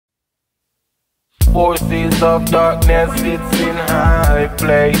Forces of darkness, it's in high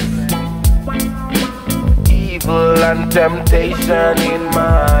place. Evil and temptation in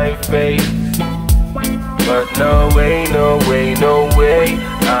my face. But no way, no way, no way,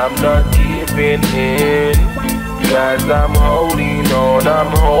 I'm not giving in. Cause I'm holding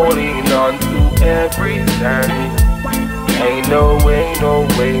on to everything. Ain't no way, no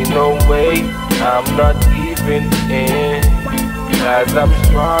way, no way, I'm not giving in. Cause I'm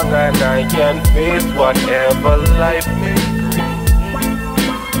strong and I can face whatever life may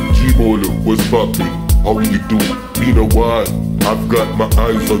bring. G-Bolo, what's poppin'? How you do? Been a while, I've got my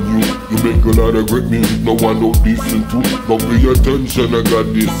eyes on you. You make a lot of great music, no one don't listen to. Now pay attention, I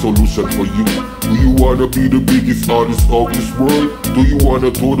got this solution for you. Do you wanna be the biggest artist of this world? Do you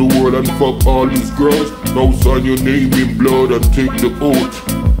wanna tour the world and fuck all these girls? Now sign your name in blood and take the oath.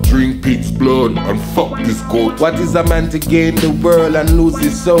 Drink pig's blood and fuck this goat. What is a man to gain the world and lose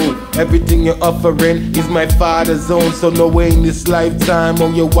his soul? Everything you're offering is my father's own. So no way in this lifetime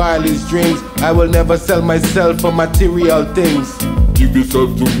on your wildest dreams I will never sell myself for material things. Give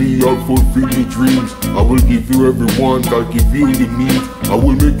yourself to me, I'll fulfill your dreams. I will give you every want, I'll give you the need. I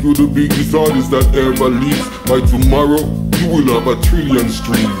will make you the biggest artist that ever lives. By tomorrow, you will have 1 trillion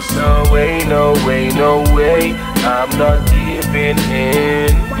streams. No way, no way, no way, I'm not giving in.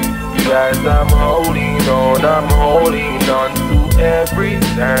 Cause I'm holding on to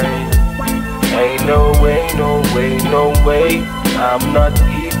everything. Ain't no way, no way, no way, I'm not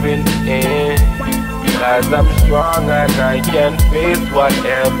giving in. Cause I'm strong and I can face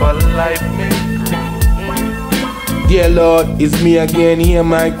whatever life may bring. Dear Lord, it's me again, hear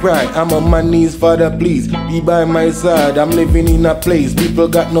my cry. I'm on my knees, Father, please be by my side. I'm living in a place, people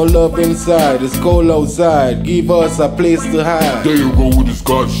got no love inside. It's cold outside, give us a place to hide. There you go with this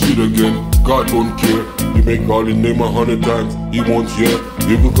God shit again. God don't care. You make all his name 100 times, he won't share.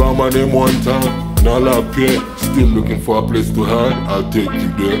 You can call my name 1 time, and I'll appear. Still looking for a place to hide, I'll take you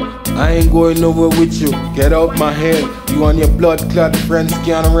there. I ain't going nowhere with you, get out my head. You and your blood clot friends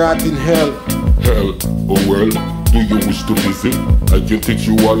can rot in hell. Hell, oh well, do you wish to visit? I can teach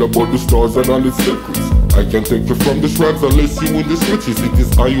you all about the stars and all its secrets. I can take you from the shrubs unless you in the switches. It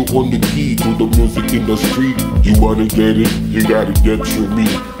is I who own the key to the music industry. You wanna get it, you gotta get through me.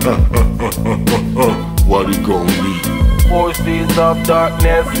 What it gon' be? Forces of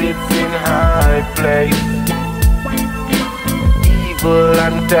darkness, it's in high place. Evil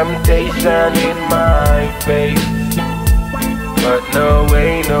and temptation in my face. But no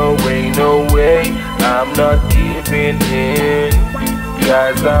way, no way, no way, I'm not giving in.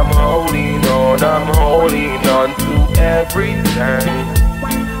 Cause I'm holding on to everything.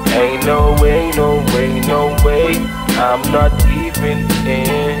 Ain't no way, no way, no way, I'm not giving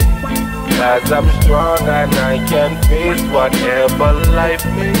in. Cause I'm strong and I can face whatever life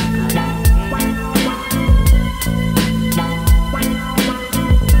may bring.